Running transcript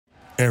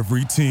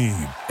Every team,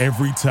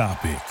 every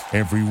topic,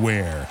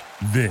 everywhere.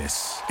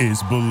 This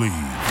is Believe.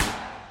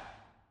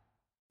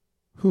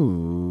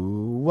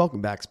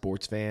 Welcome back,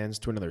 sports fans,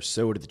 to another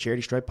SODE of the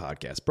Charity Stripe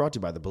podcast, brought to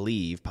you by the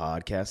Believe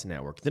Podcast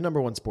Network, the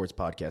 #1 sports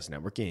podcast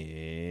network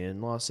in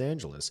Los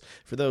Angeles.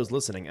 For those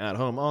listening at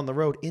home, on the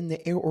road, in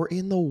the air, or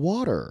in the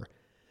water,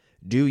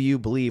 do you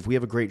believe? We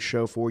have a great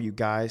show for you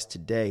guys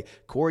today.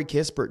 Corey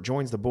Kispert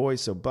joins the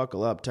boys, so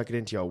buckle up, tuck it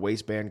into your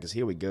waistband, because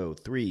here we go.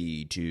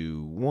 3,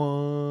 2,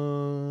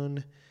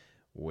 1.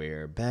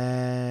 We're back.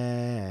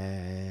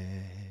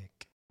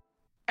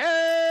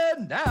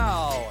 And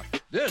now,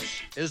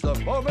 this is the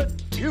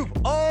moment you've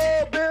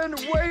all been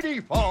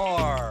waiting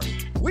for.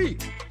 We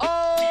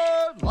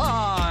are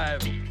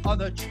live on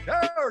the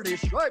Charity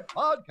Stripe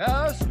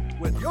podcast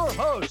with your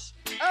hosts,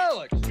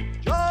 Alex,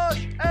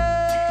 Josh,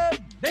 and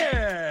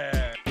Nick.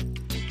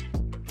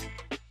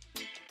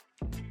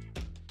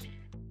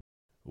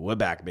 We're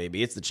back,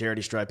 baby. It's the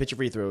Charity Stripe. Pitch your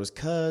free throws,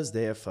 cause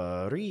they're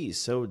free.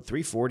 SODE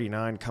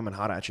 349 coming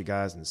hot at you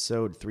guys in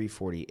SODE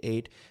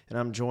 348. And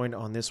I'm joined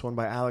on this one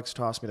by Alex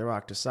Toss Me the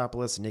Rock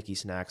Tosopoulos, Nikki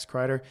Snacks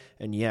Kreider,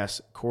 and yes,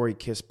 Corey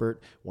Kispert,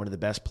 one of the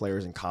best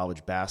players in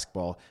college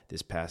basketball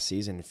this past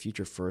season,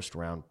 future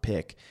first-round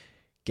pick.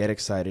 Get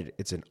excited.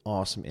 It's an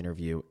awesome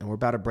interview, and we're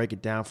about to break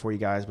it down for you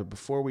guys. But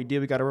before we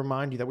do, we got to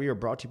remind you that we are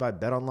brought to you by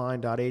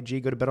betonline.ag.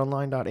 Go to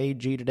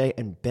betonline.ag today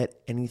and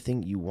bet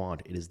anything you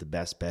want. It is the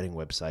best betting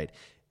website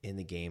in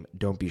the game.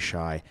 Don't be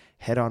shy.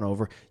 Head on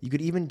over. You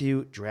could even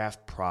do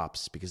draft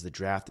props because the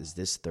draft is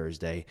this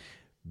Thursday.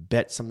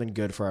 Bet something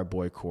good for our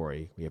boy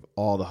Corey. We have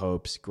all the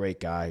hopes. Great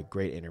guy,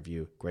 great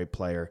interview, great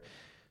player.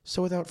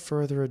 So without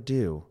further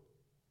ado,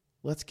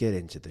 let's get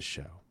into the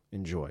show.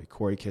 Enjoy.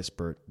 Corey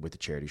Kispert with the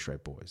Charity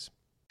Stripe Boys.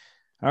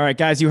 All right,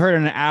 guys, you heard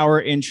in our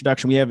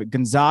introduction, we have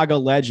Gonzaga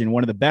legend,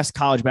 one of the best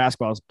college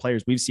basketball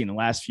players we've seen in the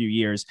last few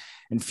years,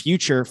 and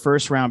future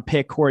first-round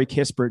pick Corey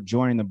Kispert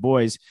joining the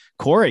boys.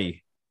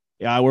 Corey,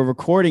 we're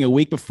recording a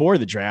week before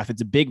the draft.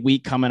 It's a big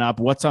week coming up.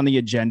 What's on the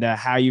agenda?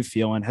 How are you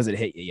feeling? Has it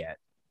hit you yet?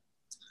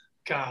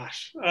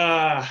 Gosh,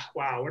 wow,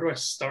 where do I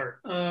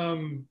start?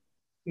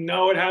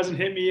 No, it hasn't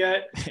hit me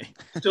yet.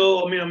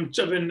 Still, I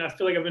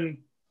feel like I've been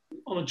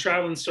on the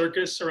traveling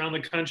circus around the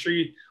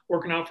country,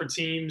 working out for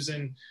teams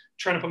and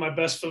trying to put my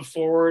best foot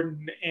forward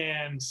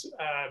and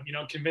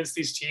convince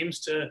these teams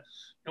to,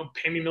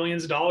 pay me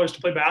millions of dollars to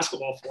play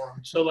basketball for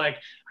them. So I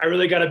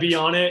really got to be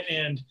on it.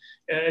 And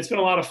it's been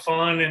a lot of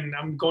fun, and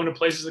I'm going to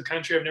places in the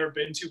country I've never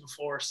been to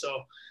before.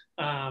 So,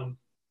 I'm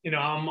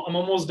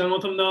almost done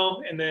with them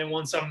though. And then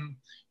once I'm,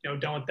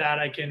 done with that,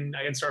 I can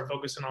start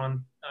focusing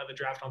on the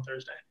draft on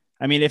Thursday.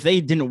 I mean, if they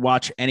didn't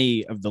watch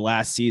any of the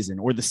last season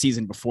or the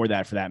season before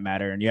that, for that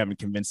matter, and you haven't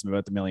convinced them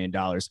about the $1 million,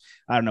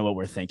 I don't know what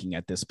we're thinking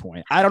at this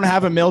point. I don't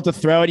have a mill to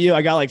throw at you.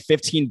 I got like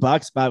 $15,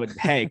 but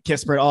hey,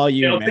 Kispert, all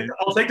you, man.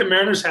 I'll take the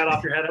Mariners hat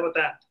off your head. How about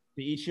that?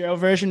 The Ichiro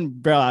version,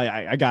 bro.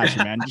 I got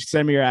you, man. Just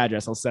send me your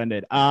address. I'll send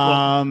it.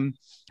 Are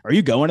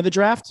you going to the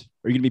draft?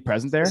 Are you going to be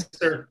present there? Yes,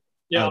 sir.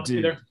 Yeah, I'll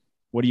be there.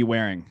 What are you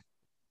wearing?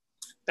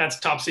 That's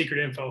top secret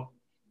info.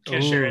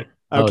 Can't share it.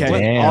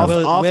 Okay, off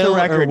the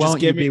record, just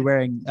give me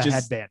wearing a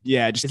headband.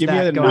 Yeah, just give me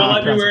the. Will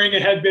I be wearing a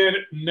headband?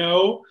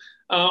 No.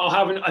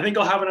 I think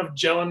I'll have enough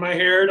gel in my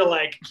hair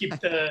to keep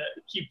the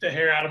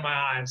hair out of my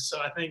eyes. So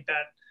I think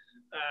that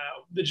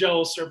the gel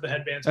will serve the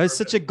headbands. It was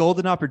such a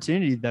golden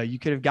opportunity, though. You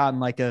could have gotten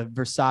like a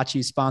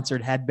Versace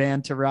sponsored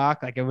headband to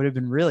rock. It would have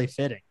been really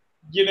fitting.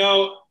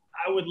 I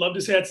would love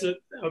to say that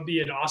would be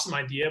an awesome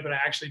idea, but I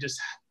actually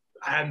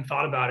I hadn't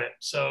thought about it.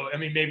 So,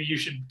 maybe you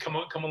should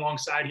come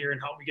alongside here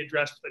and help me get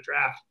dressed for the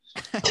draft.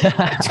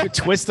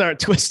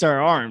 twist our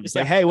arms.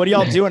 Hey, what are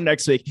y'all doing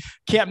next week?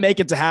 Can't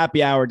make it to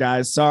happy hour,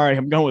 guys. Sorry.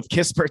 I'm going with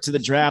Kispert to the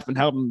draft and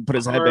help him put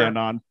his headband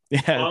on.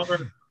 Yeah.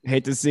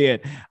 Hate to see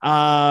it.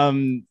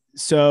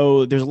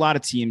 So there's a lot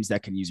of teams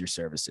that can use your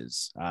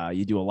services.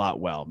 You do a lot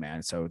well,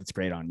 man. So that's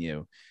great on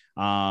you.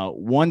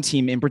 One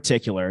team in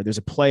particular, there's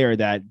a player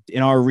that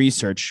in our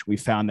research, we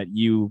found that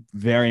you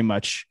very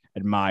much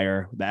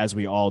admire, as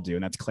we all do,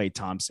 and that's Klay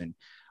Thompson.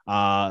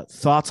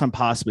 Thoughts on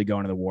possibly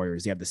going to the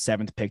Warriors? They have the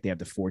 7th pick, they have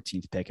the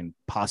 14th pick, and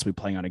possibly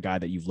playing on a guy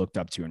that you've looked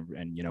up to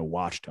and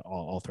watched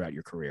all throughout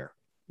your career.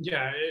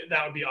 Yeah,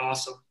 that would be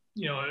awesome.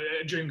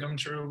 A dream come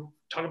true.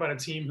 Talk about a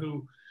team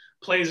who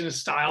plays in a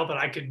style that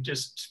I could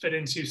just fit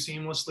into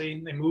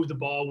seamlessly. They move the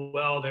ball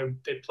well.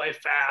 They play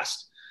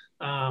fast.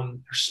 They're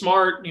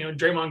smart.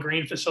 Draymond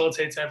Green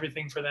facilitates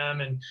everything for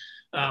them, and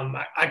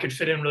I could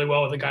fit in really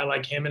well with a guy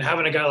like him, and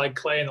having a guy like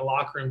Klay in the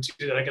locker room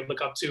too that I could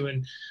look up to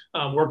and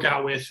work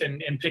out with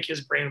and pick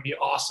his brain would be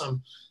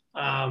awesome.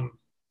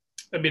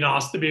 That'd be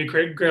awesome. That'd be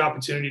a great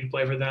opportunity to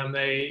play for them.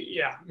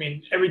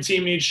 Every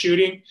team needs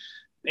shooting,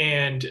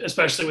 and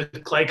especially with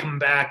Klay coming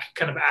back,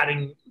 kind of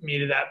adding me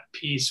to that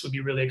piece would be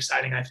really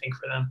exciting, I think,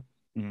 for them.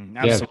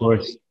 Yeah, of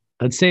course.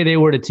 Let's say they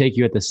were to take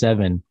you at the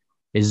 7.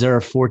 Is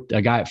there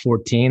a guy at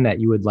 14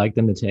 that you would like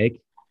them to take?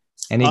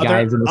 Any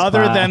guys in this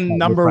other class than that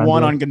number you're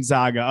one friends on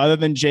Gonzaga, other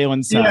than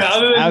Jalen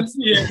Suggs.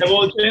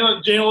 Well,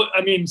 Jalen.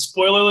 I mean,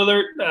 spoiler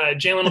alert: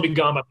 Jalen will be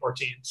gone by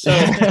 14. So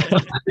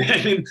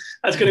I mean,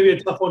 that's going to be a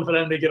tough one for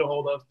them to get a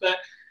hold of. But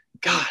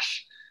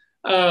gosh,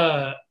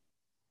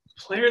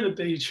 player that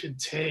they should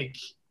take.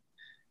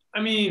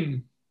 I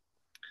mean,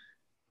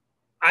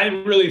 I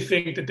really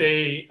think that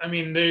they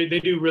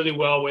do really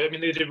well with. I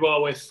mean, they did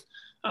well with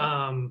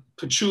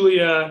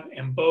Pachulia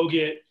and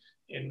Bogut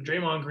and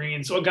Draymond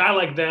Green. So a guy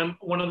like them,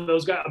 one of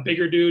those guys, a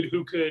bigger dude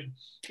who could,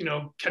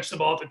 catch the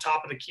ball at the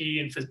top of the key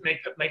and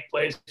make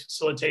plays,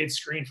 facilitate,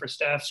 screen for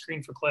Steph,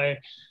 screen for Clay,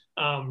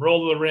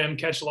 roll to the rim,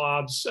 catch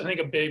lobs. I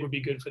think a big would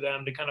be good for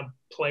them to kind of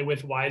play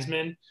with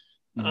Wiseman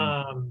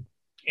and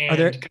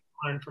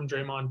learn from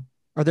Draymond.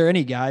 Are there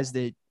any guys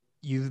that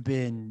you've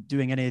been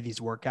doing any of these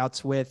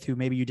workouts with who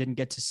maybe you didn't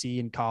get to see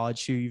in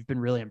college, who you've been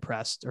really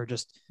impressed or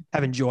just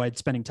have enjoyed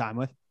spending time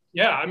with?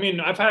 Yeah, I mean,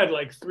 I've had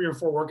like 3 or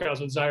 4 workouts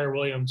with Zaire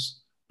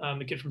Williams,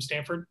 the kid from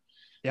Stanford.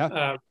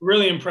 Yeah.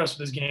 Really impressed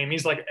with his game.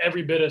 He's like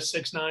every bit of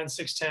 6'9",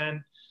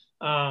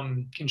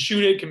 6'10", can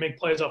shoot it, can make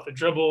plays off the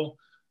dribble.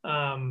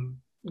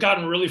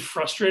 Gotten really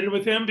frustrated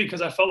with him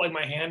because I felt like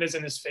my hand is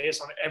in his face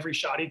on every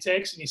shot he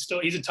takes, and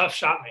he's a tough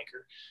shot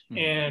maker.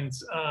 And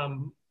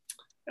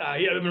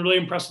I've been really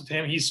impressed with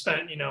him. He's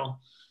spent,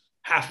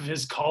 half of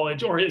his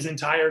college or his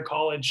entire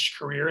college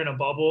career in a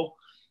bubble.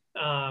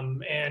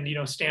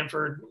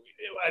 Stanford,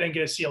 I didn't get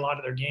to see a lot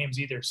of their games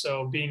either.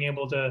 So being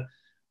able to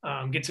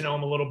get to know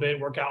him a little bit,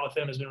 work out with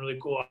him has been really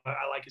cool.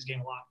 I like his game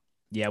a lot.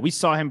 Yeah, we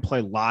saw him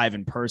play live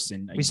in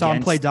person. We saw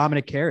him play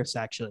Dominic Harris,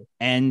 actually.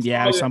 And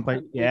we saw him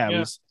play.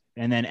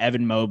 And then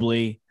Evan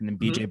Mobley and then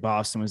BJ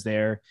Boston was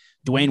there.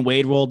 Dwayne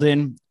Wade rolled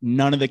in.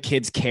 None of the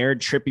kids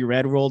cared. Trippie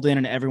Redd rolled in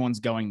and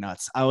everyone's going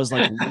nuts. I was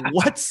like,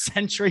 what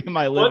century am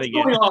I living in?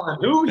 What's going on?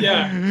 Who?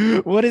 Yeah.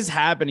 What is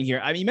happening here?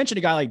 I mean, you mentioned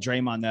a guy like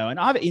Draymond though,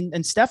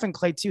 and Steph and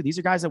Clay too. These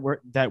are guys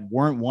that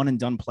weren't one and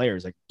done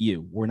players like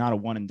you. We're not a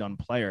one and done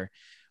player.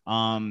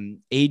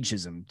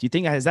 Ageism. Do you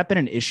think has that been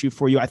an issue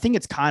for you? I think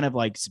it's kind of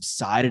like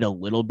subsided a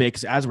little bit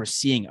because as we're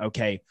seeing,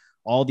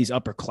 all these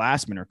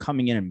upperclassmen are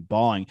coming in and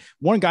balling.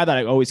 One guy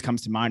that always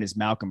comes to mind is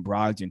Malcolm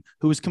Brogdon,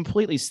 who was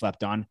completely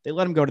slept on. They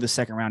let him go to the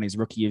second round. He's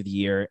rookie of the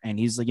year. And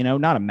he's like,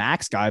 not a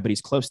max guy, but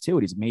he's close to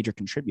it. He's a major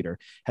contributor.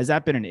 Has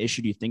that been an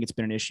issue? Do you think it's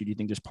been an issue? Do you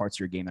think there's parts of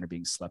your game that are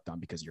being slept on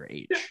because of your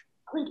age? Yeah,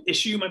 I think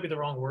issue might be the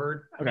wrong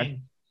word.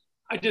 Okay.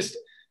 I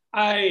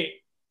mean,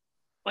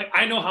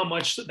 I know how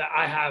much that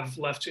I have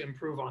left to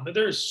improve on.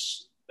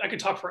 I could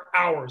talk for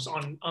hours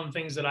on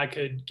things that I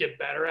could get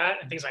better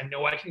at and things I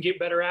know I can get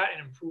better at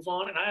and improve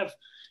on.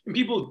 And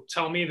people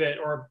tell me that,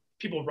 or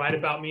people write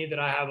about me that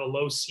I have a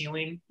low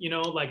ceiling,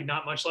 like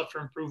not much left for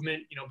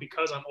improvement,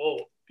 because I'm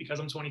old, because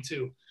I'm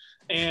 22.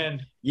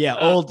 And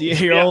old.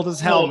 You're old as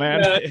hell,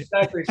 man. Yeah,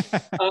 exactly.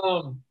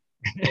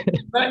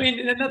 I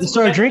mean, and that's you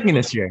started drinking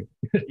this year.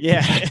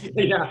 Yeah.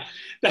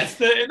 That's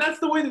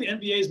the way that the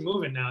NBA is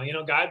moving now.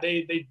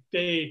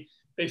 They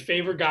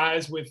favor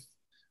guys with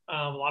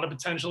a lot of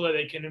potential that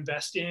they can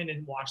invest in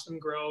and watch them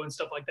grow and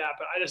stuff like that.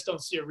 But I just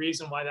don't see a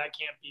reason why that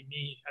can't be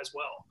me as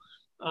well.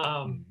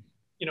 I'm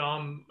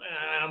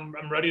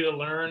ready to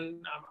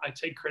learn. I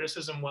take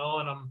criticism well,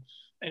 and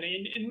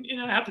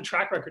I have the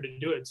track record to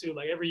do it too.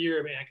 Like every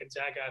year, at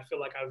Gonzaga, I feel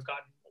like I've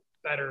gotten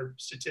better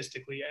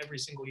statistically every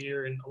single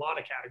year in a lot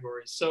of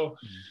categories. So,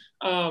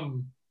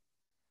 and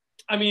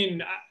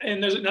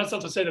there's not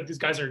stuff to say that these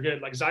guys are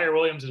good. Like Zaire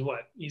Williams is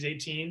what? He's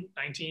 18,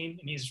 19,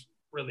 and he's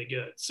really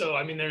good. So,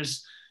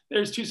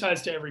 there's 2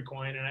 sides to every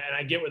coin, and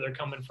I get where they're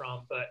coming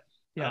from. But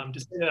to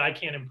say that I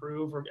can't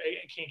improve or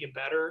I can't get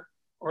better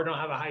or don't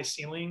have a high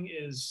ceiling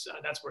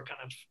that's where it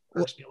kind of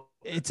hurts me a little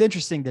bit. It's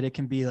interesting that it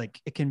can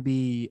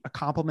be a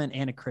compliment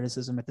and a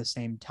criticism at the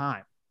same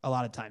time. A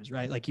lot of times,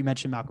 right? Like you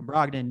mentioned Malcolm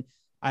Brogdon.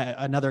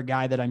 Another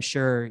guy that I'm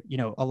sure,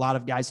 a lot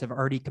of guys have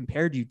already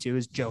compared you to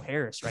is Joe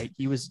Harris, right?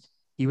 He was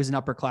an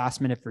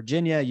upperclassman at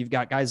Virginia. You've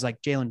got guys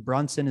like Jalen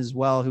Brunson as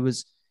well,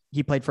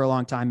 he played for a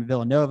long time at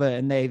Villanova,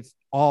 and they've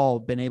all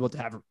been able to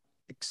have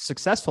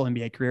successful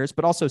NBA careers,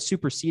 but also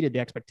superseded the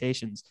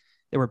expectations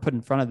that were put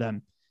in front of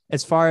them.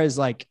 As far as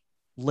like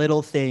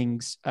little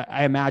things,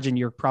 I imagine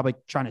you're probably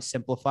trying to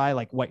simplify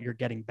like what you're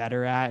getting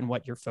better at and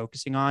what you're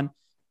focusing on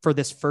for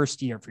this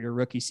first year, for your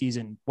rookie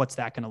season. What's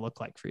that going to look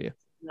like for you?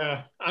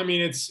 Yeah.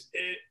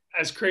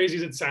 As crazy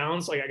as it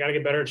sounds, like I got to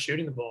get better at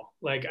shooting the ball.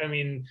 Like,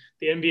 the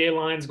NBA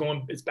line's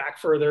it's back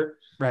further,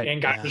 right?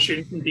 And guys are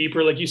shooting from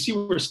deeper. Like you see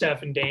where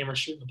Steph and Dame are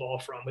shooting the ball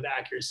from with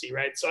accuracy,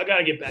 right? So I got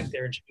to get back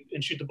there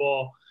and shoot the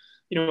ball,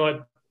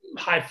 at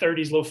high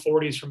 30s, low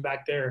 40s from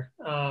back there.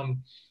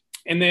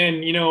 And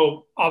then,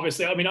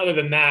 obviously, other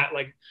than that,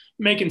 like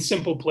making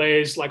simple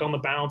plays, like on the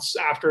bounce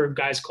after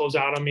guys close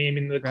out on me.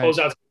 The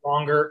closeouts are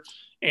longer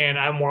and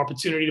I have more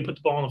opportunity to put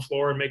the ball on the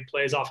floor and make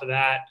plays off of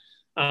that.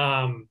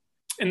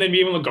 And then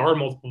be able to guard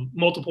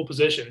multiple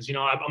positions.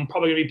 I'm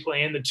probably going to be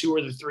playing the 2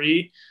 or the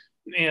 3,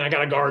 and I got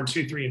to guard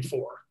 2, 3, and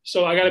 4.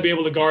 So I got to be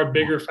able to guard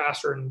bigger,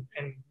 faster, and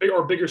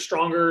bigger,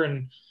 stronger,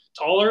 and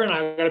taller. And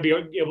I got to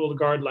be able to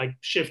guard like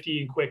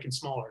shifty and quick and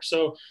smaller.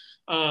 So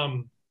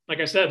like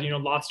I said,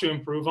 lots to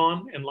improve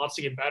on and lots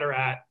to get better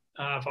at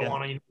if I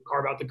want to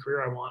carve out the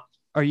career I want.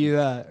 Are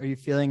you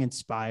feeling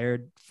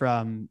inspired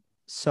from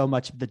so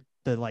much of the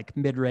like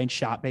mid-range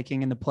shot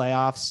making in the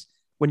playoffs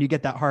when you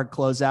get that hard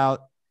closeout,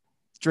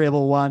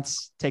 dribble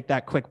once, take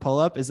that quick pull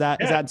up? Is that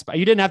inspired?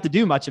 You didn't have to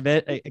do much of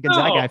it against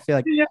that guy. I feel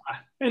like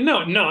and no.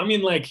 I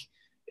mean, like,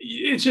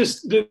 it's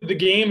just the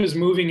game is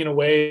moving in a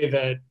way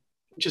that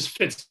just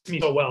fits me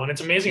so well, and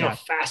it's amazing how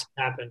fast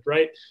it happened,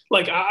 right?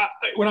 Like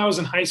when I was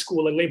in high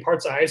school, like late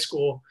parts of high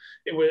school,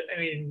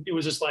 it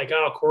was just like,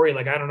 oh, Corey,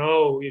 like I don't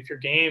know if your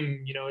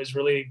game, is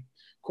really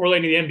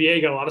correlating to the NBA.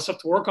 You got a lot of stuff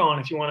to work on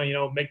if you want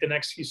to, make the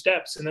next few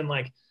steps. And then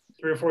like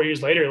 3 or 4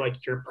 years later, like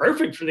you're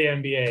perfect for the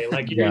NBA.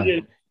 Like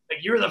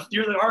you're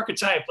the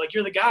archetype. Like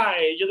you're the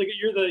guy. You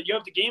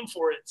have the game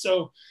for it.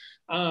 So,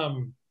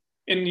 and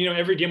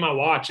every game I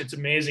watch, it's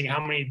amazing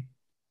how many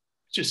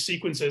just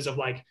sequences of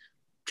like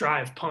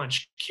drive,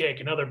 punch, kick,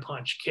 another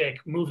punch, kick,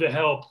 move the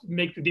help,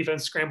 make the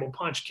defense scramble,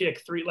 punch,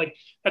 kick, 3. Like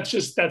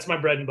that's my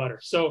bread and butter.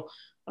 So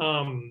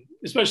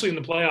especially in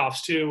the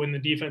playoffs too, when the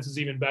defense is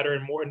even better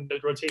and more and the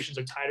rotations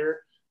are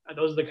tighter,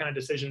 those are the kind of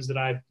decisions that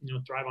I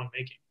thrive on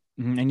making.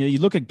 And you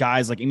look at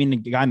guys like, the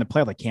guy in the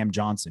play like Cam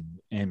Johnson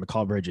and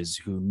McCall Bridges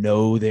who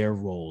know their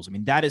roles. I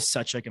mean, that is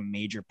such like a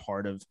major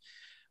part of,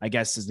 I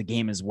guess, is the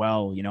game as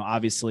well.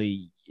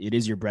 Obviously it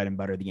is your bread and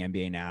butter, the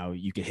NBA now.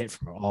 You can hit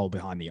from all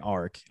behind the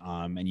arc,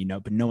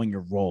 but knowing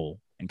your role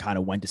and kind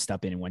of when to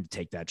step in and when to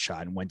take that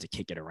shot and when to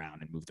kick it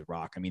around and move the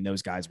rock. I mean,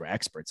 those guys were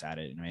experts at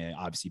it. And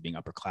obviously being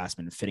upperclassmen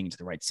and fitting into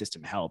the right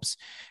system helps.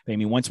 But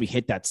once we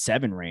hit that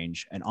 7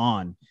 range and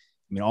on,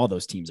 all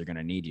those teams are going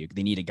to need you.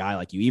 They need a guy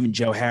like you, even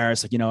Joe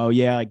Harris, like,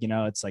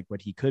 it's like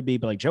what he could be,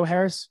 but like Joe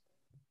Harris,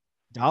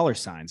 dollar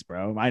signs,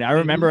 bro. I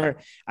remember,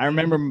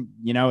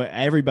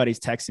 everybody's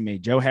texting me,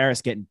 Joe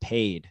Harris getting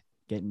paid.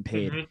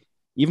 Mm-hmm.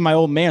 Even my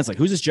old man's like,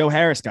 who's this Joe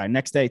Harris guy?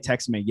 Next day,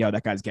 text me, yo,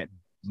 that guy's getting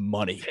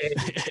money.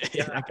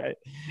 Yeah.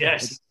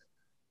 Yes.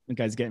 That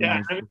guy's getting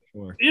money.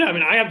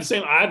 I have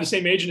the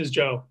same agent as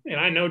Joe, and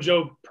I know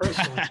Joe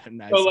personally.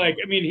 Nice. So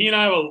he and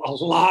I have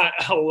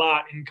a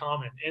lot in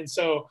common. And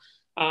so,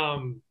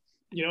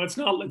 it's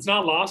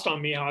not lost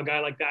on me how a guy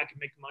like that can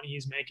make the money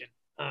he's making.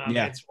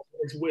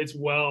 It's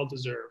well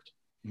deserved.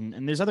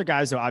 And there's other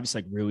guys that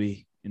obviously like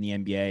Rui in the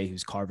NBA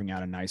who's carving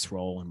out a nice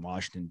role in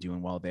Washington,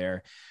 doing well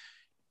there.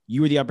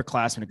 You were the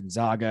upperclassman at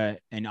Gonzaga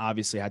and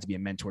obviously had to be a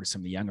mentor to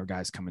some of the younger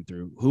guys coming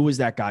through. Who was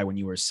that guy when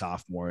you were a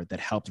sophomore that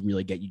helped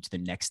really get you to the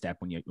next step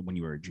when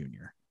you were a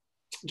junior?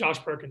 Josh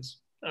Perkins.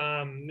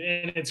 And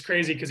it's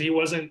crazy because he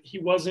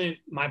wasn't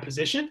my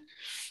position.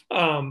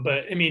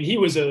 But he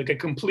was a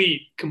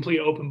complete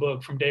open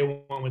book from day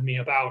one with me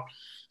about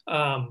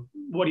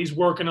what he's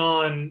working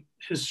on.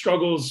 His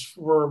struggles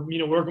were,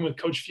 working with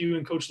Coach Few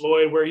and Coach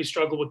Lloyd, where he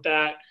struggled with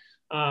that.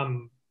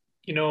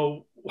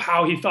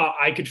 How he thought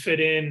I could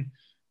fit in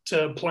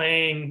to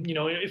playing,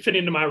 fit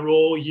into my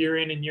role year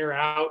in and year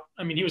out.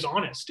 He was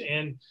honest,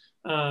 and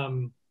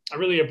I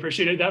really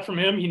appreciated that from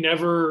him. He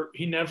never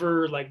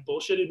like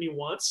bullshitted me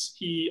once.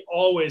 He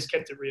always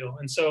kept it real.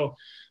 And so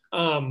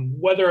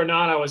whether or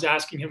not I was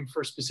asking him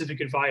for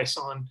specific advice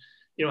on,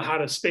 how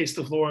to space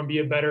the floor and be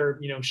a better,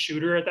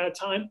 shooter at that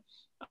time,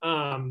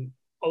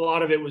 a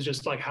lot of it was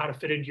just like how to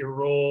fit into your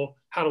role,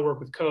 how to work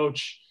with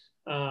coach,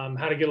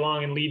 how to get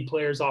along and lead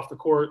players off the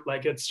court.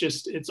 Like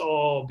it's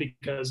all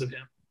because of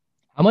him.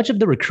 How much of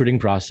the recruiting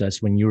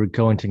process when you were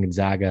going to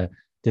Gonzaga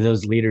did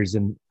those leaders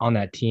on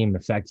that team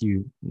affect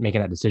you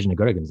making that decision to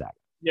go to Gonzaga?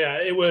 Yeah,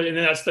 it was, and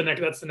that's the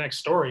next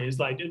story. Is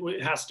like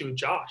it has to do with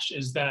Josh.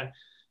 Is that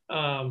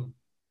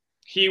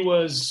he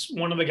was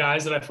one of the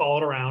guys that I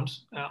followed around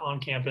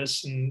on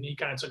campus, and he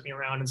kind of took me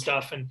around and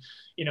stuff. And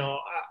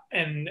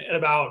and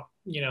about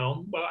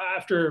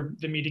after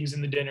the meetings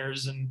and the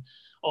dinners and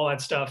all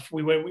that stuff,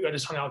 we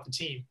just hung out with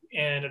the team.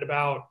 And at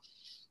about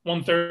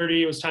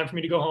 1:30, it was time for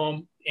me to go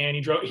home, and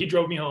he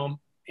drove me home.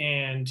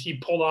 And he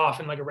pulled off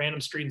in like a random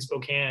street in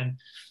Spokane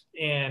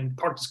and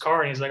parked his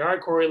car. And he's like, all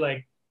right, Corey,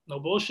 like no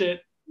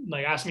bullshit.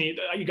 Like ask me,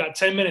 you got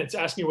 10 minutes,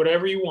 ask me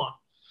whatever you want.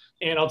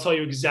 And I'll tell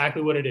you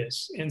exactly what it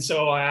is. And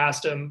so I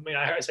asked him,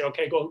 I said,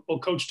 okay, well,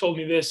 coach told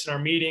me this in our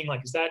meeting.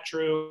 Like, is that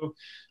true?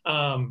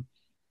 How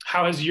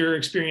has your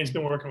experience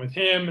been working with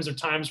him? Is there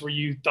times where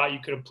you thought you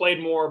could have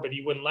played more, but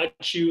he wouldn't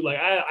let you? Like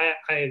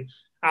I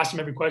asked him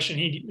every question.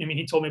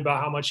 He told me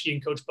about how much he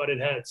and coach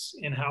butted heads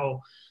and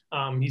how,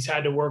 he's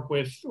had to work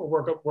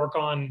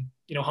on,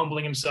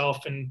 humbling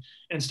himself and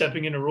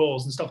stepping into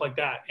roles and stuff like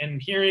that.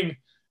 And hearing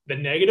the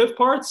negative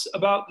parts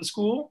about the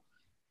school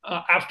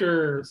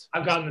after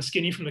I've gotten the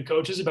skinny from the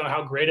coaches about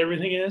how great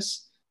everything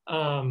is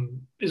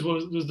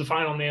was the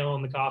final nail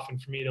in the coffin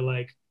for me to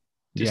like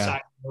decide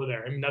to go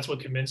there. That's what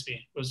convinced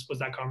me was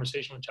that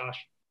conversation with Josh.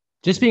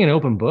 Just being an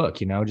open book,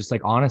 just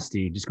like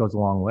honesty just goes a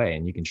long way,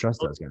 and you can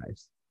trust those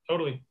guys.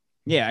 Totally.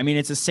 Yeah,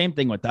 it's the same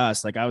thing with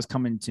us. Like I was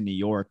coming to New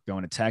York,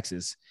 going to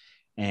Texas,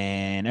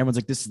 and everyone's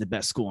like, "This is the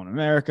best school in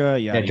America."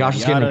 Yeah, Josh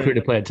is getting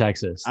recruited to play at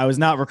Texas. I was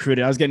not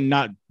recruited. I was getting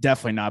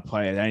definitely not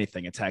play at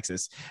anything at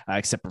Texas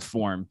except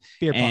perform.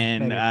 Beer pong,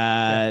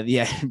 and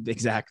yeah,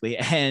 exactly.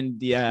 And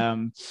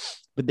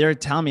but but they're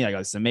telling me like, oh,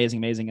 it's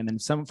amazing. And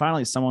then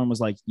finally someone was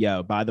like,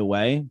 yo, by the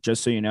way,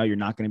 just so you know, you're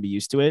not going to be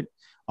used to it.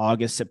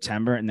 August,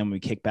 September, and then we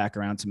kick back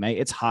around to May.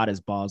 It's hot as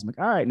balls. I'm like,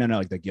 all right, no,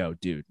 like, yo,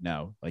 dude,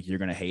 no, like you're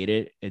gonna hate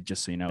it. It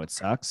just so you know, it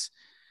sucks.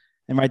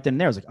 And right then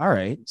and there, I was like, all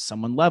right,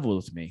 someone leveled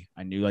with me.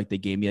 I knew like they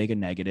gave me like a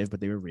negative, but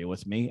they were real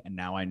with me, and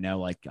now I know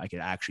like I could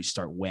actually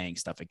start weighing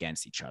stuff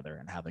against each other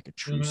and have like a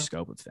true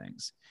scope of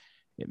things.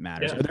 It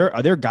matters. Yeah.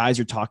 Are there guys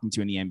you're talking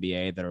to in the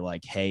NBA that are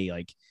like, hey,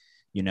 like,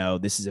 you know,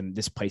 this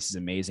place is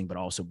amazing, but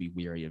also be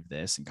weary of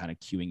this, and kind of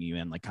cueing you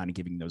in, like kind of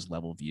giving those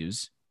level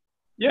views?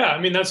 Yeah, I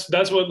mean that's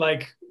what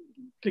like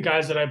the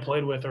guys that I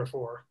played with are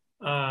for.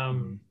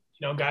 You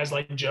know, guys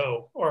like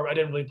Joe, or I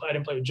didn't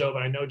play with Joe,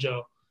 but I know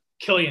Joe.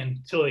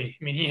 Killian Tilly.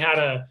 I mean, he had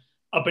a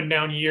up and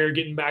down year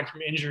getting back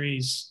from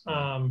injuries,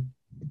 kind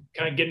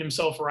of getting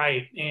himself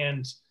right,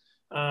 and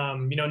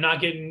you know, not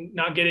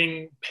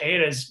getting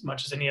paid as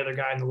much as any other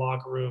guy in the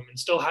locker room, and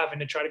still having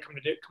to try to come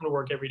to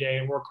work every day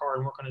and work hard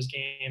and work on his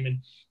game, and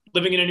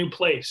living in a new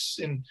place,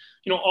 and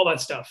you know, all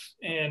that stuff.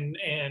 And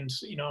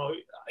you know,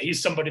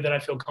 he's somebody that I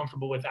feel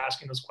comfortable with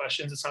asking those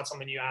questions. It's not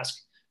something you ask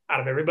out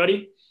of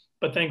everybody,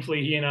 but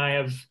thankfully he and I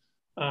have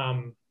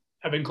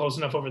been close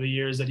enough over the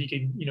years that he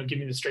could, you know, give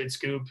me the straight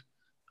scoop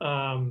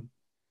about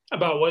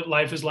what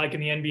life is like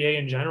in the NBA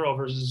in general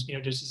versus, you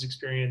know, just his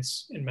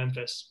experience in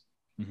Memphis.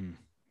 Mm-hmm.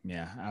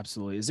 Yeah,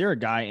 absolutely. Is there a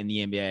guy in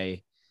the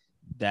NBA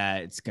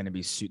that it's going to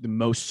be the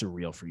most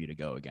surreal for you to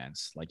go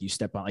against? Like you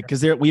step on, like,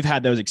 cause we've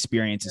had those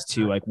experiences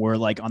too. Like we're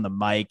like on the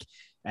mic,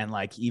 and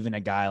like even a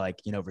guy like,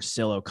 you know,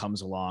 Versillo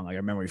comes along. Like I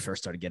remember we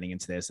first started getting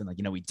into this, and like,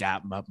 you know, we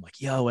dap him up. I'm like,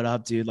 yo, what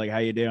up, dude? Like, how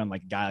you doing?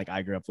 Like a guy like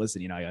I grew up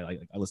listening, you know, I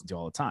listen to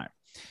all the time.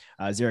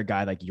 Is there a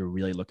guy like you're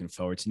really looking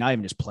forward to, not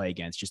even just play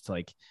against, just to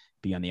like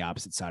be on the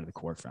opposite side of the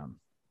court from?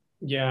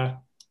 Yeah,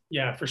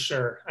 for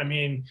sure. I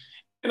mean,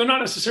 and they're not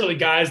necessarily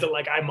guys that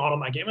like I model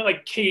my game. I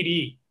like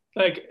KD.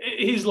 Like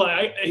he's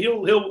like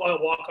he'll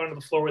walk onto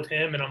the floor with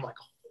him, and I'm like,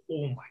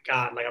 oh my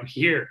god, like I'm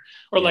here.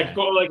 Or like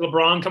go like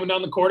LeBron coming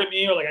down the court at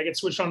me, or like I get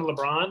switched on to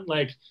LeBron.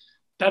 Like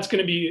that's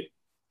gonna be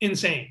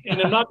insane.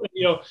 And I'm not,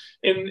 you know,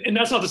 and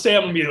that's not to say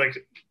I'm gonna be like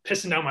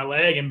pissing down my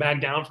leg and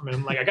back down from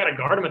him. Like I gotta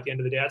guard him at the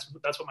end of the day.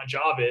 That's what my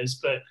job is.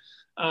 But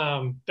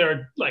there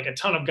are like a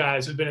ton of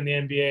guys who've been in the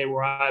NBA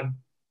where I,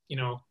 you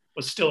know,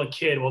 was still a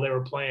kid while they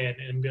were playing,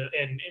 and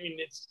I mean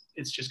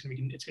it's just gonna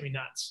be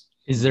nuts.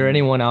 Is there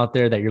anyone out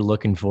there that you're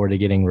looking forward to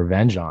getting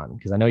revenge on?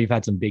 Because I know you've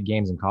had some big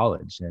games in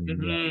college.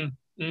 And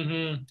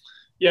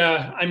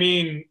yeah, I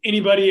mean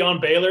anybody on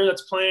Baylor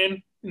that's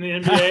playing in the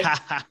NBA,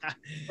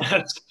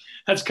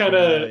 that's kind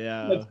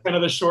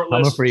of the short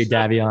list. I'm for you,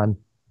 Davion.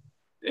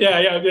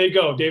 Yeah, there you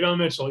go, Davion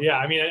Mitchell. Yeah,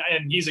 I mean,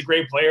 and he's a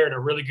great player and a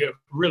really good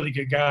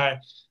guy.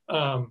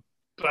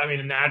 But I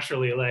mean,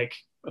 naturally, like,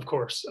 of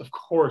course, I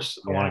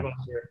want to go out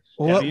here.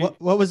 Well,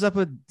 what was up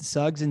with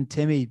Suggs and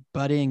Timmy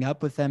buddying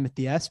up with them at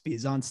the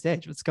ESPYs on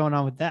stage? What's going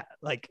on with that?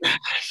 Like,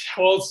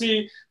 well,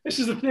 see, this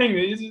is the thing.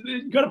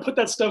 You got to put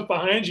that stuff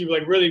behind you,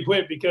 like, really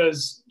quick,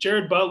 because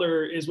Jared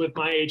Butler is with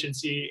my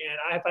agency, and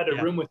I've had a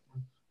room with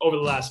him over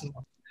the last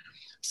month.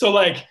 So,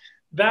 like,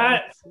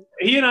 that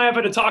he and I have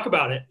had to talk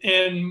about it,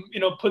 and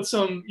put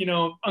some,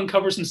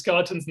 uncover some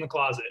skeletons in the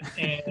closet,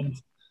 and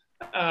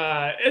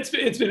it's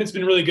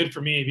been really good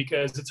for me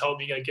because it's helped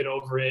me get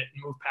over it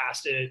and move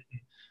past it and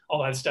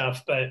all that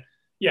stuff. But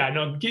yeah,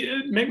 no,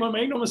 make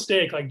no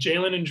mistake. Like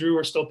Jalen and Drew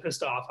are still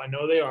pissed off. I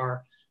know they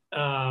are.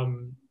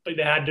 But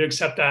they had to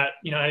accept that,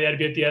 they had to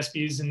be at the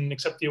ESPYs and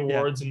accept the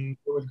awards and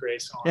go with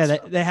grace. And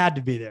all they had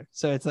to be there.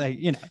 So it's like,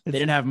 they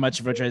didn't have much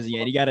of a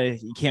transition yet.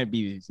 You can't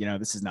be,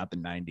 this is not the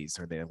 90s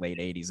or the late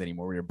 80s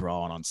anymore where you're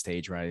brawling on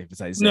stage, right?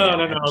 Besides, no.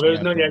 There's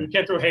you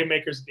can't throw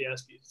haymakers at the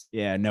ESPYs.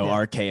 Yeah,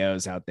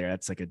 RKOs out there.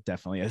 That's like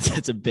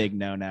it's a big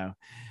no.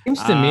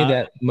 Seems to me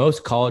that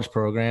most college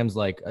programs,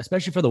 like,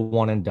 especially for the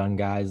one and done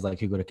guys, like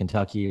who go to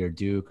Kentucky or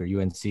Duke or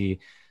UNC,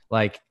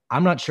 like,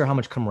 I'm not sure how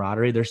much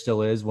camaraderie there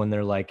still is when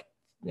they're like,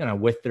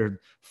 with their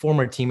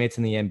former teammates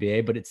in the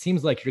NBA, but it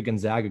seems like your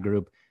Gonzaga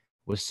group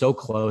was so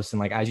close. And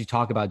like, as you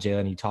talk about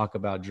Jalen, you talk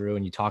about Drew,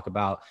 and you talk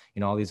about,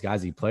 all these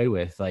guys that you played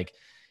with, like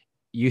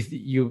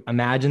you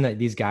imagine that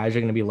these guys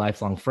are going to be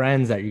lifelong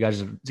friends, that you guys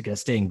are going to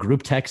stay in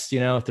group texts,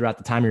 throughout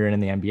the time you're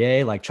in the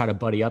NBA, like try to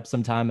buddy up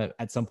sometime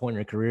at some point in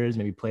your careers,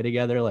 maybe play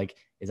together. Like,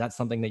 is that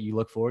something that you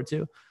look forward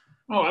to?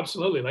 Oh,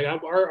 absolutely. Like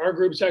our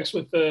group text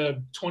with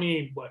the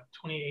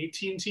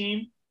 2018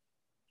 team,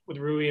 with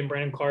Rui and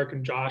Brandon Clark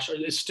and Josh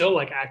is still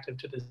like active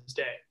to this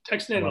day,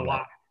 texting in a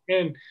lot.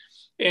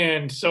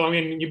 And so, I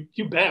mean,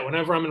 you bet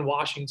whenever I'm in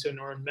Washington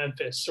or in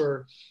Memphis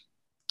or,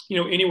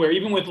 anywhere,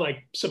 even with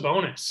like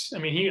Sabonis, I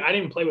mean, I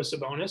didn't play with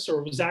Sabonis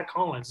or with Zach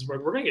Collins. We're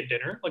going to get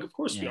dinner. Like, of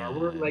course we are.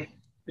 We're like,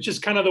 it's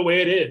just kind of the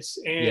way it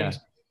is. And,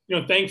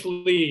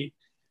 thankfully,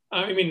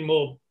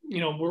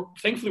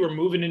 we're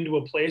moving into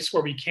a place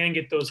where we can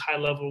get those high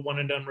level one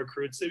and done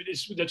recruits.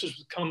 That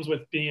just comes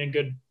with being a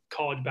good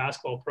college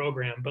basketball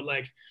program. But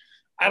like,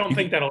 I don't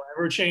think that'll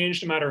ever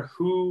change no matter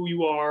who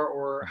you are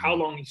or how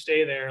long you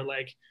stay there.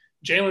 Like,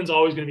 Jalen's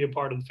always going to be a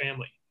part of the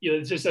family.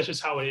 That's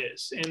just how it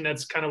is. And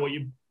that's kind of what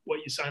you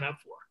sign up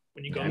for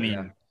when you go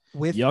in.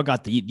 y'all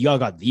got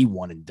the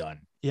one and done.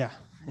 Yeah.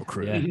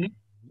 Recruit. Yeah.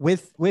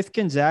 With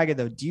Gonzaga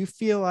though, do you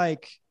feel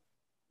like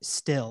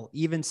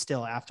even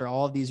still after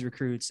all of these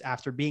recruits,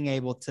 after being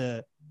able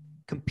to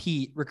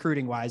compete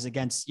recruiting wise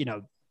against,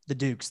 the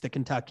Dukes, the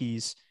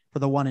Kentuckys, for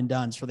the one and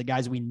dones, for the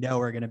guys we know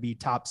are going to be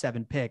top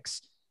 7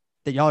 picks,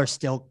 that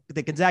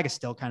Gonzaga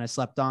still kind of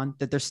slept on,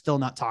 that they're still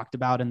not talked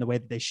about in the way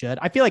that they should?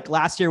 I feel like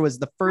last year was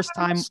the first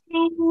time.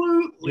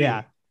 Absolutely.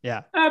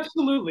 Yeah.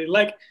 Absolutely.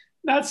 Like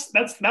that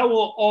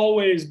will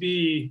always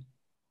be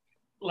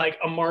like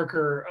a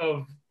marker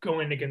of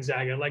going to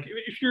Gonzaga. Like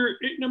if you're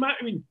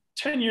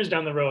 10 years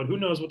down the road, who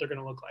knows what they're going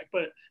to look like,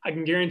 but I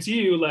can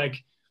guarantee you, like,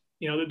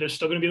 there's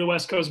still going to be the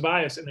West Coast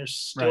bias, and there's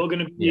still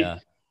going to be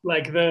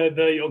like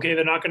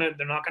they're not going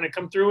to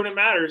come through when it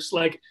matters.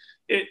 Like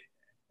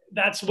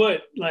that's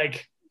what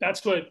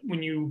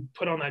when you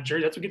put on that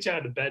jersey, that's what gets you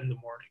out of bed in the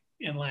morning.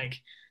 And like,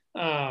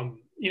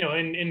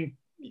 and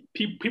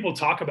people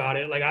talk about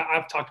it. Like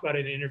I've talked about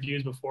it in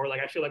interviews before. Like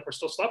I feel like we're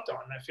still slept on.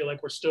 I feel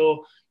like we're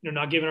still,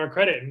 not given our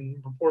credit,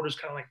 and reporters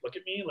kind of like look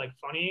at me like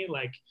funny,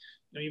 like,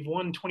 you've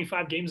won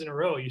 25 games in a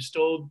row. You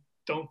still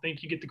don't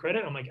think you get the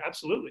credit? I'm like,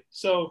 absolutely.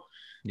 So,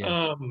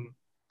 that's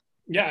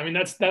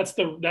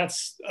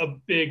a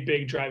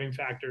big driving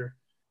factor.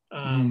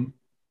 I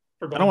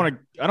don't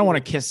want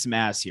to kiss some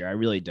ass here. I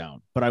really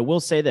don't. But I will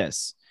say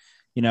this,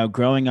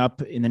 growing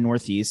up in the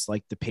Northeast,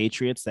 like the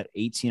Patriots, that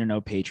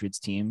 18-0 Patriots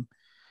team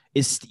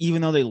is,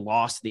 even though they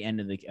lost at the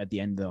end of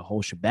the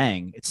whole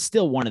shebang, it's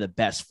still one of the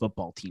best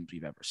football teams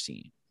we've ever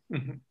seen.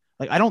 Mm-hmm.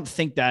 Like, I don't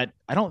think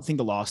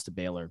the loss to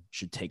Baylor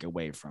should take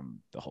away from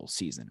the whole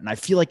season. And I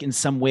feel like in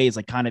some ways,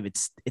 like kind of it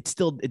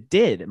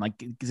did. And like,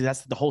 because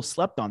that's the whole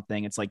slept on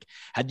thing. It's like,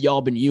 had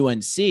y'all been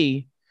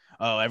UNC,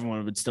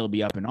 everyone would still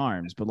be up in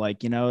arms. But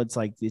like, it's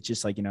like, it's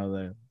just like,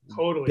 the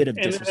totally bit of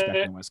disrespect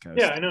in West Coast.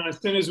 Yeah, I know.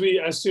 As soon as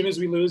we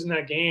lose in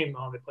that game,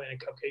 they play in a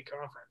cupcake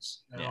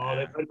conference.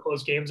 They play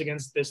close games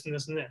against this and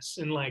this and this.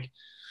 And like,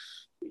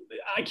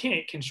 I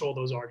can't control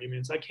those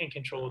arguments. I can't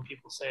control what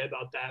people say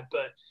about that.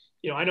 But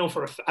I know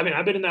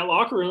I've been in that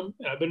locker room,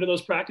 and I've been to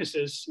those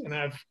practices, and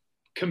I've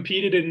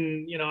competed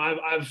in,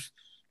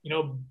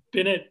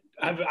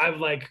 I've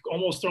like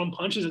almost thrown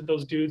punches at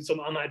those dudes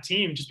on that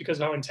team just because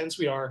of how intense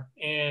we are.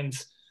 And,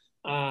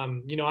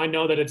 I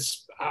know that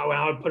it's how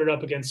I would put it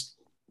up against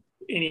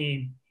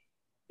any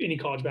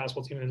college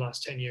basketball team in the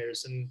last 10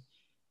 years. And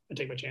I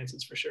take my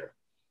chances for sure.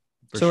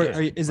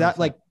 Is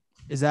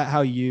that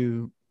how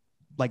you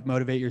like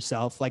motivate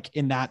yourself? Like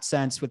in that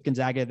sense with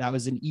Gonzaga, that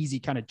was an easy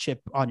kind of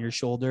chip on your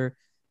shoulder.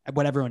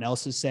 What everyone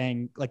else is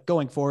saying, like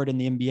going forward in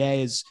the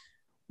NBA, is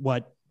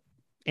what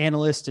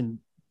analysts and,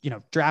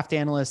 draft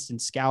analysts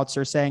and scouts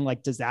are saying.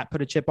 Like, does that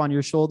put a chip on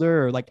your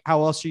shoulder, or like,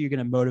 how else are you going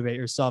to motivate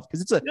yourself?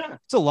 Cause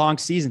it's a long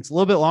season. It's a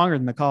little bit longer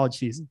than the college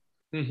season.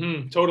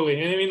 Mm-hmm,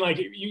 totally. And I mean, like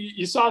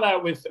you saw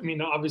that with,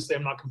 obviously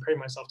I'm not comparing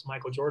myself to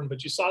Michael Jordan,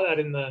 but you saw that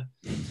in the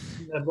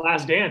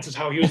Last Dance, is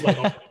how he was like,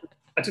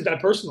 I took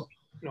that personally.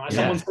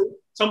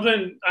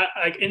 Something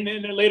and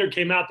then it later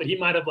came out that he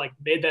might've like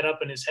made that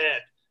up in his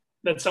head,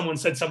 that someone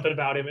said something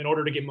about him in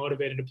order to get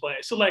motivated to play.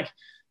 So like,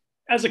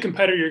 as a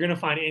competitor, you're going to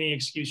find any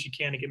excuse you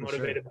can to get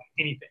motivated by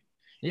anything.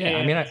 Yeah.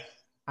 And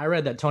I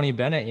read that Tony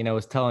Bennett,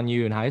 was telling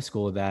you in high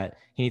school that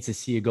he needs to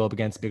see you go up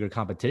against bigger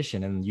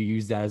competition, and you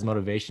use that as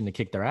motivation to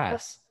kick their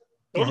ass.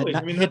 Totally.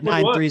 Hit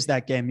 9 threes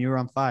that game. You were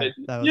on fire.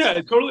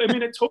 It totally.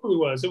 It totally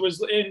was. It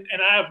was, and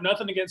I have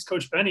nothing against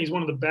Coach Benny. He's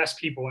one of the best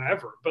people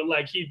ever. But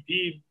like he's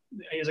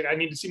like, I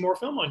need to see more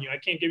film on you. I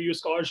can't give you a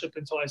scholarship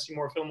until I see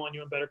more film on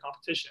you in better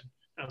competition.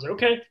 And I was like,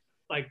 okay,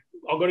 like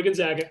I'll go to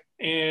Gonzaga.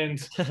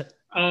 And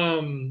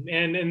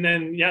and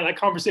then that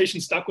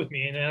conversation stuck with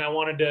me. And then I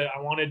wanted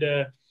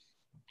to,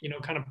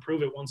 kind of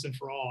prove it once and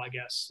for all, I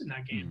guess, in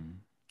that game.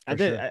 I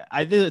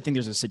did think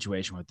there's a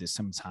situation with this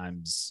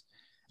sometimes,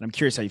 and I'm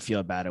curious how you feel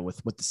about it, with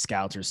what the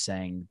scouts are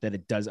saying, that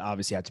it does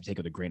obviously have to be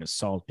taken with a grain of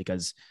salt,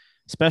 because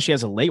especially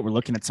as of late, we're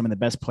looking at some of the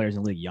best players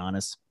in the league.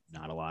 Giannis,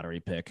 not a lottery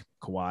pick.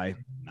 Kawhi,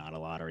 not a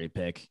lottery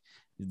pick.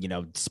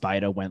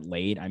 Spida went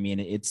late. I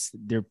mean,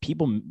 there are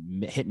people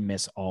hit and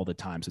miss all the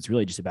time. So it's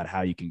really just about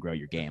how you can grow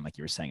your game, like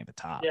you were saying at the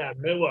top. Yeah.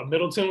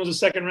 Middleton was a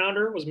second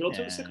rounder. Was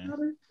Middleton a second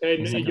rounder?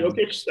 And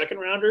Jokic, second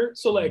rounder.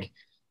 So like,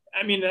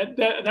 I mean,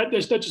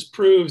 that just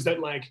proves that,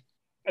 like,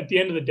 at the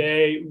end of the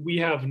day, we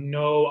have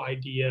no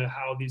idea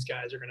how these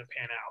guys are going to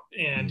pan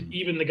out. And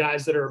even the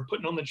guys that are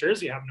putting on the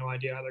jersey have no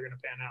idea how they're going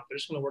to pan out. They're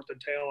just going to work their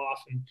tail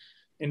off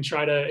and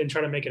try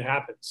to make it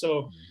happen.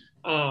 So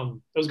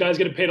those guys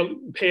get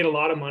paid a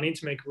lot of money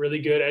to make really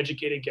good,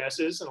 educated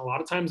guesses. And a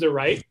lot of times they're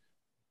right.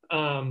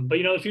 But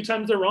a few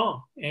times they're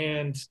wrong.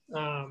 And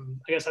I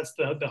guess that's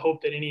the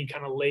hope that any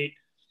kind of late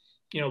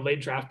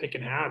draft pick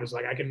can have, is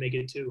like, I can make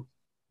it too.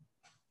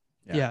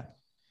 Yeah.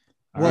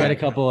 We got a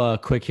couple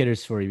of quick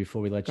hitters for you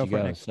before we let you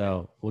go.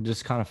 So we'll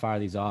just kind of fire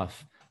these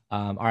off.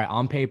 All right.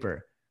 On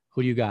paper,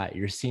 who do you got?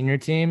 Your senior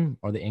team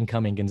or the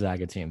incoming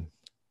Gonzaga team?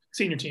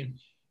 Senior team.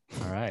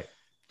 All right.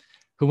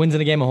 Who wins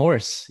in a game of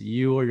horse?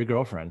 You or your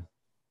girlfriend?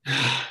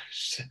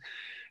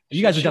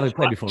 You guys have got to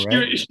play before,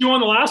 right? She won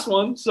the last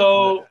one.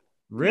 So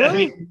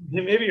really?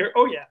 maybe.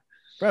 Oh yeah.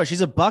 Bro,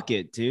 she's a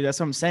bucket, dude. That's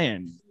what I'm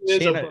saying.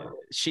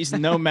 She's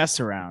no mess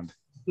around.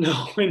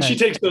 No, and she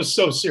takes those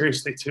so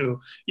seriously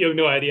too. You have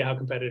no idea how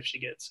competitive she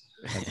gets.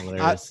 That's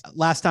hilarious.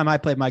 Last time I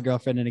played my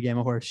girlfriend in a game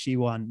of horse, she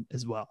won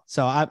as well.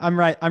 So I'm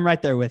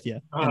right there with you.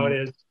 Oh, it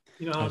is.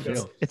 You know how it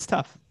goes. It's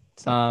tough.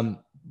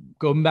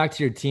 Going back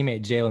to your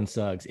teammate Jalen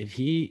Suggs, if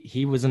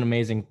he was an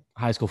amazing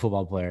high school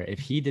football player, if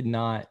he did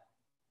not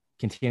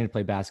continue to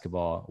play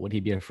basketball, would he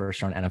be a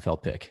first-round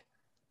NFL pick?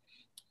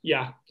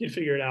 Yeah, he'd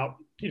figure it out.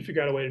 He'd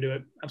figure out a way to do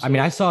it. Absolutely. I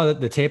mean, I saw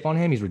the tape on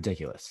him. He's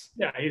ridiculous.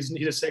 Yeah, he's a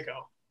sicko.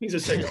 He's a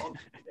sicko.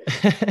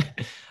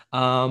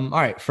 All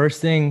right.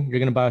 First thing you're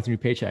going to buy with your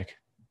new paycheck?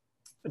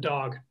 A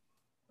dog.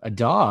 A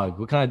dog?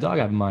 What kind of dog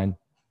I have in mind?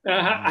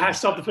 I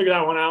still have to figure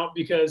that one out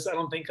because I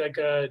don't think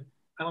a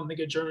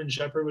German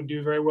Shepherd would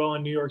do very well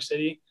in New York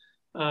City,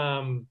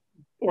 or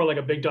like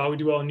a big dog would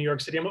do well in New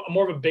York City. I'm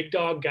more of a big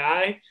dog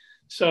guy,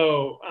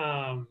 so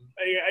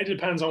it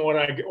depends on where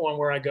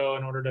I go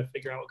in order to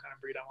figure out what kind of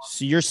breed I want.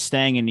 So you're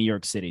staying in New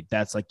York City.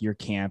 That's like your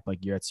camp.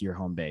 Like that's your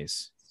home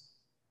base.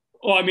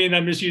 Well, I mean,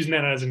 I'm just using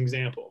that as an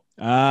example.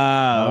 Okay.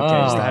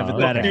 Just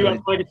hypothetically.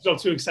 I'm not getting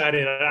too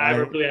excited. I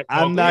really have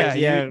I'm not.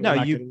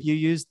 You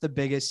used the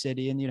biggest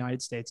city in the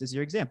United States as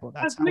your example.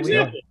 That's how an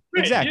example.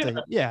 Right, exactly.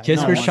 Yeah.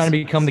 Kispert's trying to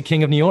become the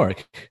king of New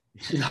York.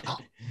 No.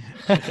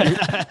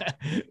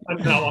 I'm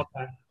not like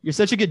that. You're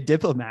such a good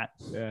diplomat.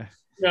 Yeah.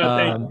 No,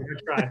 thank you. I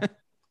try.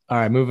 All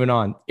right, moving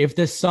on. If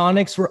the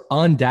Sonics were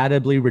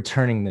undoubtedly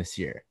returning this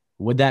year,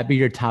 would that be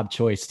your top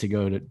choice to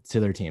go to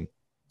their team?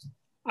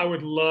 I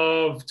would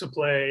love to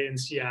play in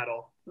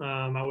Seattle.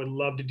 I would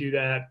love to do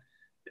that.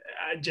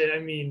 I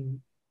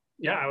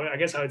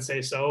guess I would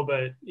say so,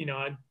 but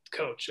I'd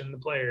coach and the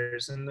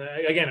players, and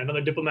again,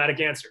 another diplomatic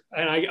answer.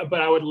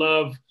 But I would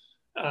love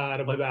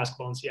to play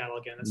basketball in Seattle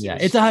again.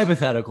 It's a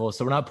hypothetical,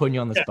 so we're not putting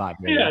you on the spot.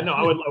 Right? Yeah, no,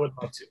 I would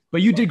love to.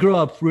 But you did grow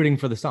up rooting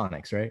for the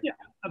Sonics, right? Yeah,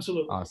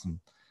 absolutely. Awesome.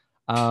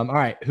 All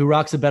right, who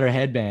rocks a better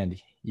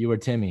headband, you or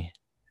Timmy?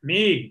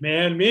 Me,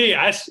 man, me.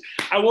 I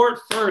wore it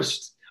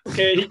first.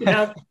 Okay,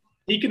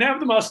 he can have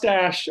the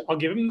mustache. I'll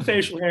give him the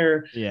facial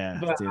hair. Yeah,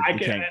 but dude,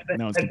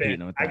 no one's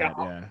competing with that.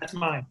 Yeah. That's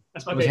mine.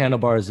 That's my Those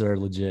handlebars are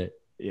legit.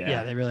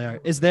 Yeah, they really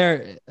are. Is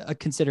there a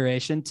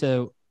consideration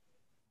to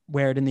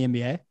wear it in the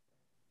NBA?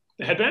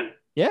 The headband?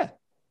 Yeah.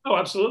 Oh,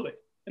 absolutely.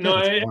 No,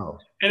 and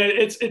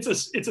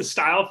it's a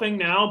style thing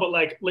now, but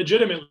like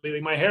legitimately,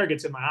 like, my hair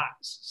gets in my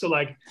eyes. So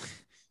like,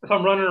 if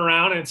I'm running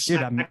around and it's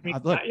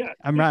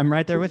I'm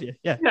right there with you.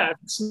 Yeah. Yeah. If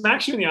it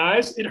smacks you in the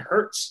eyes, it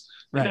hurts.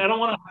 Right. And I don't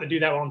want to have to do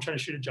that while I'm trying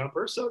to shoot a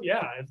jumper. So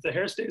yeah, if the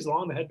hair stays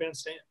long, the headband's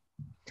staying.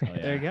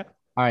 There you go.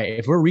 All right.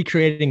 If we're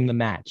recreating the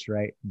match,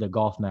 right? The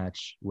golf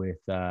match with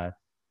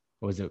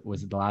was it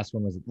the last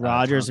one? Was it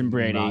Rogers and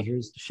Brady,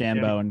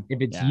 Shambo, and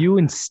if it's you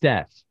and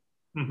Steph,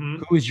 Mm-hmm.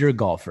 who is your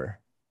golfer?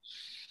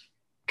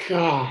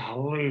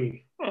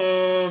 Golly.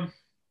 I'm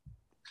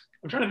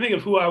trying to think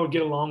of who I would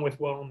get along with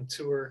well on the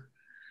tour.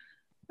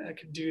 I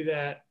could do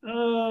that.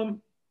 Let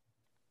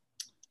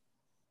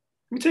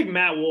me take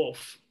Matt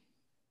Wolff.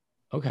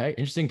 Okay,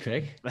 interesting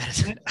pick.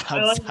 Outside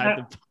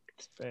the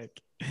box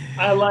pick.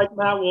 I like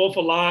Matt Wolff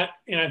a lot,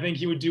 and I think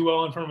he would do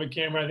well in front of a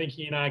camera. I think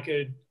he and I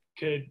could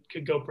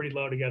go pretty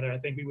low together. I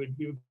think we would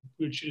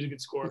choose a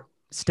good score.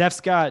 Steph's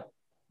got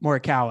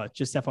Morikawa,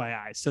 just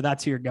FYI. So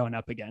that's who you're going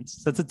up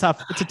against. So it's a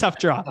tough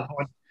draw.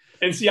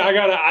 And see, I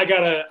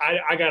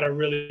gotta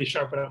really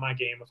sharpen up my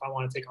game if I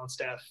want to take on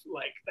Steph.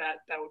 Like that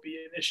would be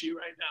an issue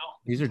right now.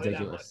 He's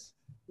ridiculous.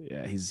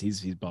 Yeah,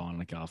 he's balling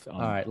like off. All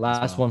right,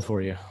 last one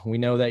for you. We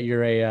know that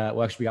you're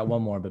actually we got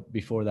one more, but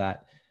before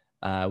that,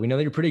 we know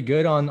that you're pretty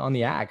good on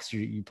the axe.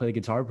 You play the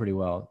guitar pretty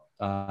well.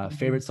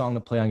 Favorite song to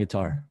play on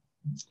guitar?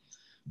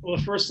 Well,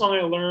 the first song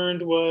I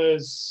learned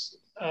was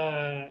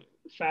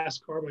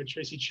Fast Car by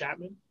Tracy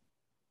Chapman.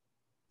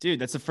 Dude,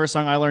 that's the first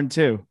song I learned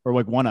too, or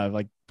like one of,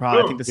 like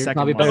probably I think the You're second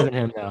probably one. better than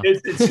him now.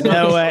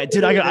 No way,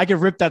 dude. I could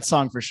rip that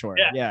song for sure.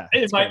 Yeah.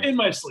 In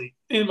my sleep.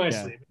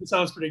 It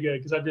sounds pretty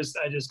good because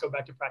I just go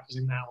back to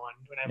practicing that one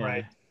whenever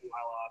I do a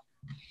while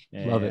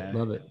off.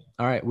 Love it.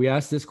 All right, we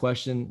asked this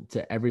question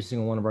to every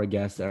single one of our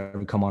guests that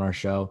ever come on our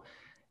show.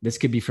 This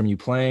could be from you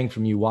playing,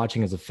 from you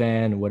watching as a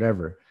fan,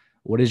 whatever.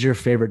 What is your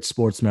favorite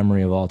sports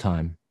memory of all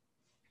time?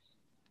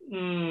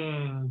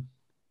 Trying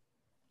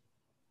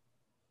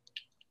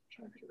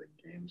to think of the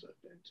games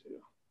I've been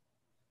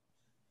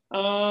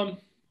to.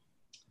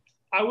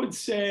 I would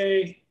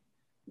say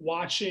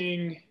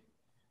watching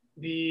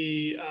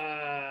the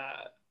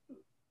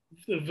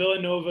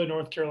Villanova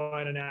North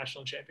Carolina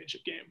national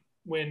championship game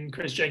when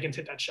Chris Jenkins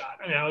hit that shot.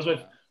 I mean, I was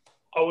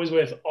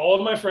with all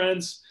of my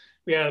friends.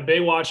 We had a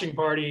big watching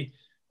party.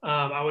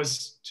 I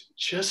was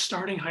just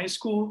starting high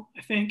school,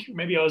 I think.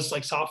 Maybe I was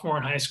like sophomore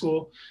in high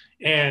school.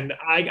 And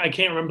I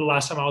can't remember the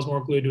last time I was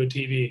more glued to a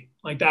TV.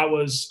 Like that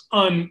was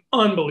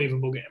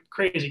unbelievable game,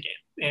 crazy game.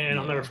 And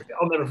I'll never forget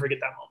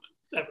that moment,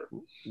 ever.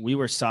 We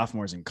were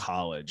sophomores in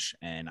college,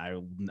 and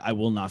I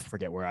will not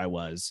forget where I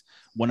was.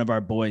 One of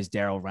our boys,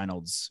 Daryl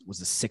Reynolds, was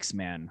the sixth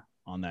man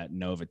on that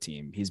Nova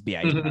team. He's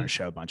BI'd on our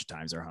show a bunch of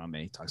times, our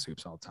homie. He talks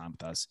hoops all the time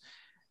with us.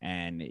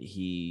 And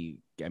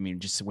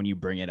just when you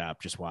bring it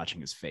up, just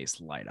watching his face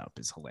light up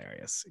is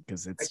hilarious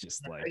because it's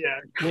just like,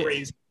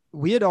 crazy.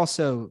 We had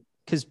also,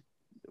 because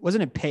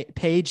wasn't it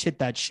Page hit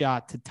that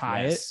shot to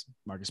tie it?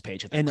 Marcus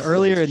Page hit that. And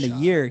earlier in the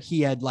year,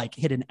 he had like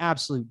hit an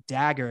absolute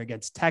dagger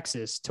against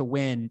Texas to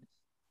win,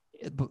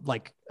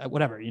 like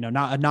whatever,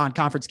 not a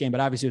non-conference game,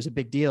 but obviously it was a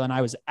big deal. And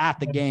I was at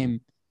the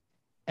game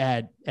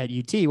at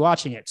UT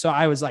watching it. So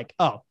I was like,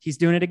 oh, he's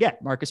doing it again.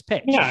 Marcus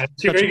Page. Yeah.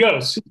 Here he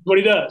goes. What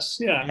he does.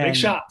 Yeah. Make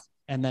shots.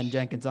 And then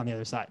Jenkins on the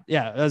other side.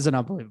 Yeah. That was an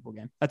unbelievable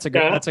game. That's a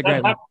great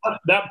one.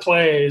 That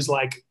play is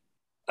like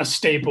a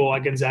staple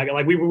at Gonzaga.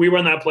 Like we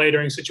run that play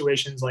during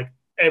situations like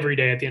every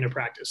day at the end of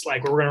practice.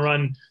 Like we're going to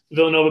run the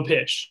Villanova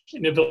pitch.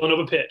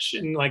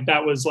 And like,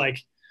 that was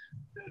like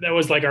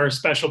our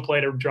special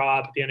play to draw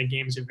up at the end of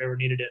games if we ever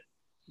needed it.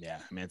 Yeah,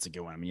 I mean, it's a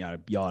good one. I mean,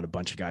 y'all had a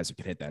bunch of guys who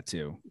could hit that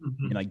too.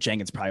 And like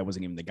Jenkins probably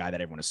wasn't even the guy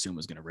that everyone assumed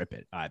was going to rip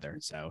it either.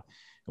 So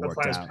it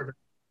worked out. Perfect.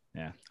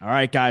 Yeah. All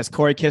right, guys.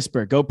 Corey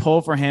Kispert, go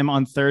pull for him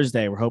on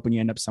Thursday. We're hoping you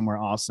end up somewhere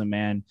awesome,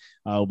 man.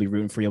 We'll be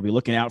rooting for you. We'll be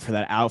looking out for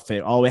that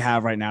outfit. All we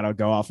have right now to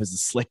go off is the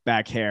slick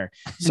back hair.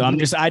 So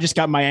I just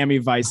got Miami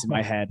Vice in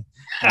my head.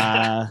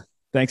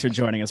 Thanks for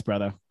joining us,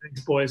 brother.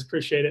 Thanks, boys.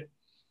 Appreciate it.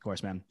 Of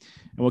course, man.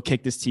 And we'll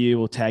kick this to you.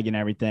 We'll tag you and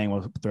everything.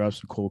 We'll throw up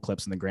some cool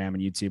clips on the gram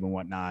and YouTube and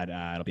whatnot.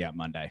 It'll be out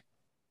Monday.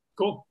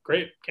 Cool.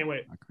 Great. Can't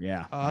wait.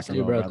 Yeah. Awesome.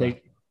 You, bro.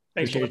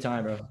 Thanks for your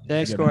time, bro.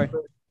 Thanks, Corey.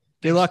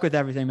 Good luck with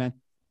everything, man.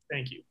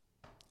 Thank you.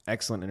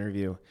 Excellent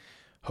interview.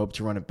 Hope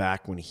to run it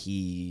back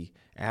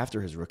after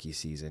his rookie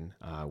season,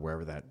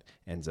 wherever that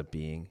ends up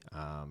being.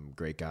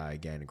 Great guy,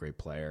 again, a great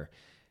player.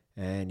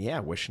 And yeah,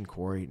 wishing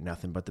Corey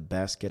nothing but the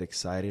best. Get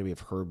excited. We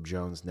have Herb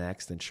Jones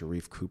next and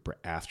Sharif Cooper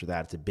after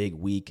that. It's a big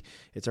week.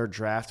 It's our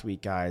draft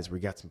week, guys. We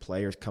got some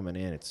players coming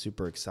in. It's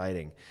super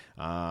exciting.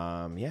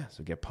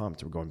 So get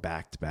pumped. We're going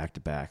back to back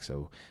to back.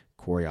 So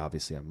Corey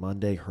obviously on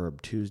Monday,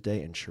 Herb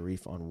Tuesday, and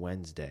Sharif on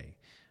Wednesday.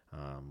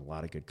 A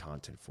lot of good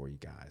content for you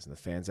guys. And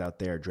the fans out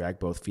there, drag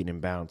both feet in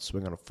bounds,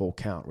 swing on a full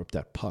count, rip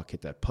that puck,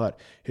 hit that putt,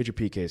 hit your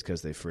PKs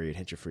because they free, and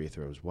hit your free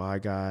throws. Why,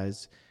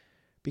 guys?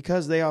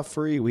 Because they are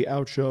free. We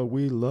outshow.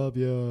 We love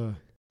ya.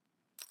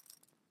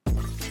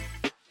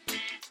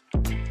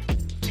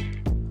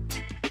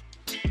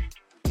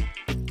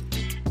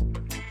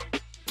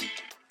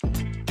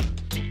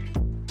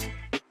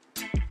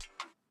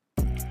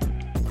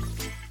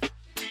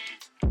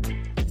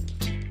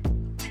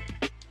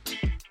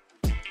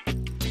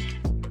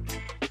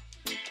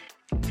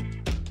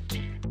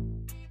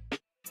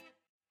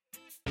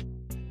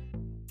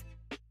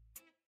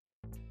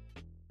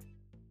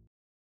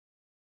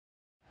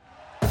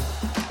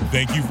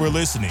 Thank you for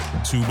listening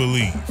to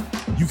Believe.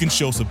 You can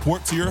show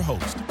support to your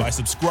host by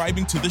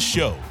subscribing to the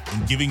show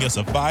and giving us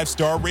a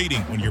 5-star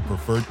rating on your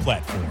preferred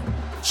platform.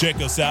 Check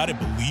us out at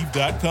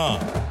Believe.com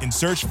and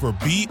search for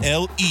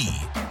BLEAV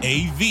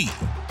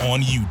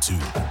on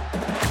YouTube.